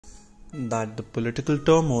that the political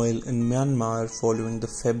turmoil in Myanmar following the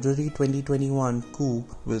February 2021 coup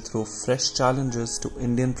will throw fresh challenges to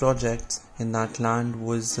Indian projects in that land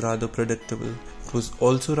was rather predictable. It was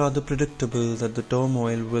also rather predictable that the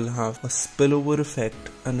turmoil will have a spillover effect,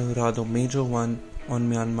 and a rather major one, on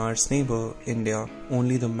Myanmar's neighbor, India.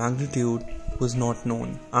 Only the magnitude was not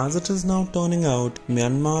known. As it is now turning out,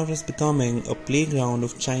 Myanmar is becoming a playground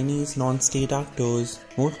of Chinese non-state actors,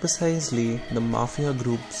 more precisely the mafia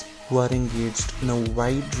groups who are engaged in a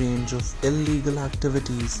wide range of illegal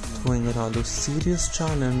activities, throwing a rather serious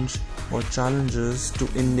challenge or challenges to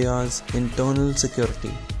India's internal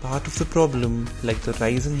security. Part of the problem, like the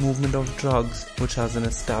rising movement of drugs, which has an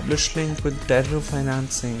established link with terror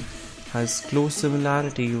financing, has close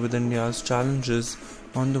similarity with India's challenges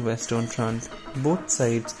on the Western Front. Both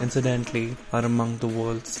sides, incidentally, are among the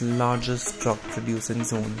world's largest drug-producing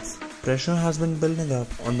zones. Pressure has been building up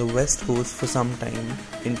on the West Coast for some time.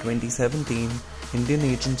 In 2017, Indian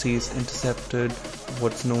agencies intercepted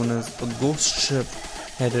what's known as a ghost ship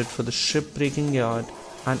headed for the ship-breaking yard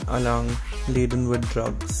and along laden with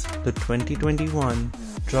drugs. The 2021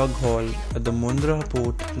 drug haul at the Mundra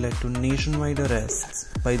port led to nationwide arrests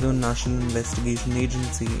by the National Investigation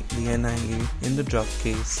Agency, the NIA, in the drug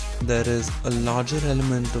case. There is a larger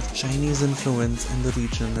element of Chinese influence in the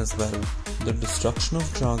region as well. The destruction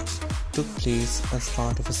of drugs took place as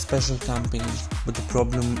part of a special campaign, but the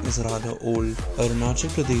problem is rather old. Arunachal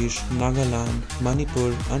Pradesh, Nagaland, Manipur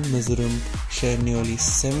and Mizoram share nearly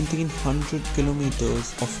 1700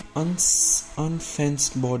 kilometers of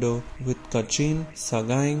unfenced border with Kachin,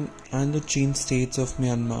 Sagaing and the Chin states of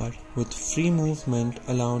Myanmar, with free movement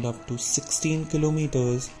allowed up to 16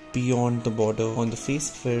 kilometers beyond the border. On the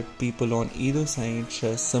face of it, people on either side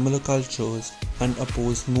share similar cultures and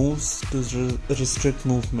oppose moves to restrict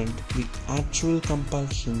movement. The actual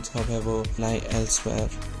compulsions, however, lie elsewhere.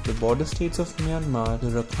 The border states of Myanmar,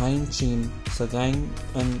 the Rakhine Chin, Sagaing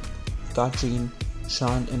and Kachin,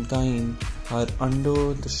 Shan and Kain, are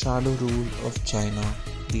under the shadow rule of China.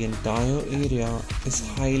 The entire area is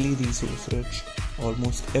highly resource rich.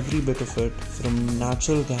 Almost every bit of it, from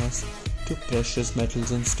natural gas to precious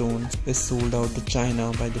metals and stones, is sold out to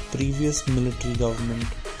China by the previous military government.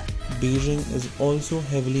 Beijing is also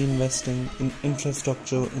heavily investing in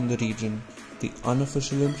infrastructure in the region. The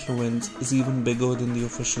unofficial influence is even bigger than the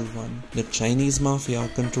official one. The Chinese mafia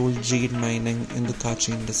control jade mining in the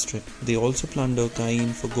Kachin district. They also plunder Kain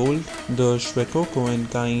for gold. The Shwekoko in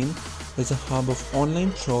Kain is a hub of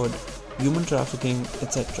online fraud, human trafficking,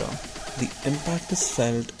 etc. The impact is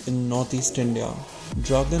felt in northeast India.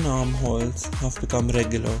 Drug and arm hauls have become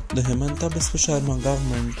regular. The Himanta Biswa Sharma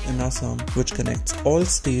government in Assam, which connects all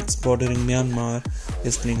states bordering Myanmar,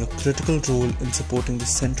 is playing a critical role in supporting the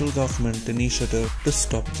central government initiative to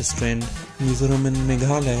stop this trend. Mizoram and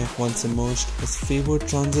Meghalaya once emerged as favoured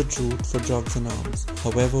transit route for drugs and arms.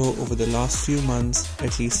 However, over the last few months,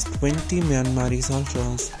 at least 20 Myanmarese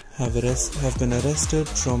ultras have been arrested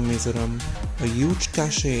from Mizoram. A huge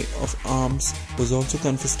cache of arms was also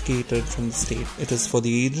confiscated from the state. It is for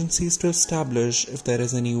the agencies to establish if there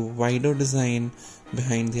is any wider design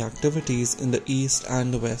behind the activities in the east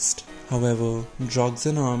and the west. However, drugs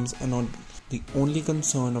and arms are not the only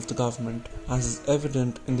concern of the government, as is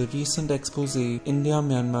evident in the recent expose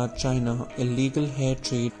India-Myanmar-China illegal hair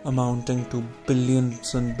trade amounting to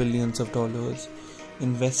billions and billions of dollars.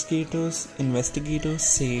 Investigators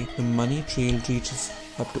say the money trail reaches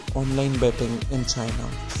up to online betting in China.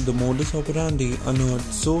 The modus operandi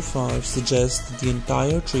unearthed so far suggests that the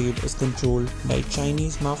entire trade is controlled by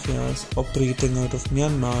Chinese mafias operating out of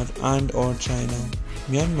Myanmar and or China.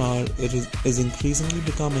 Myanmar is increasingly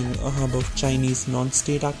becoming a hub of Chinese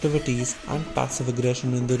non-state activities and passive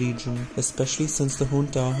aggression in the region, especially since the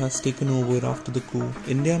junta has taken over after the coup.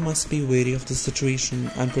 India must be wary of the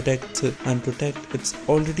situation and protect its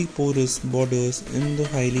already porous borders in the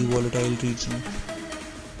highly volatile region.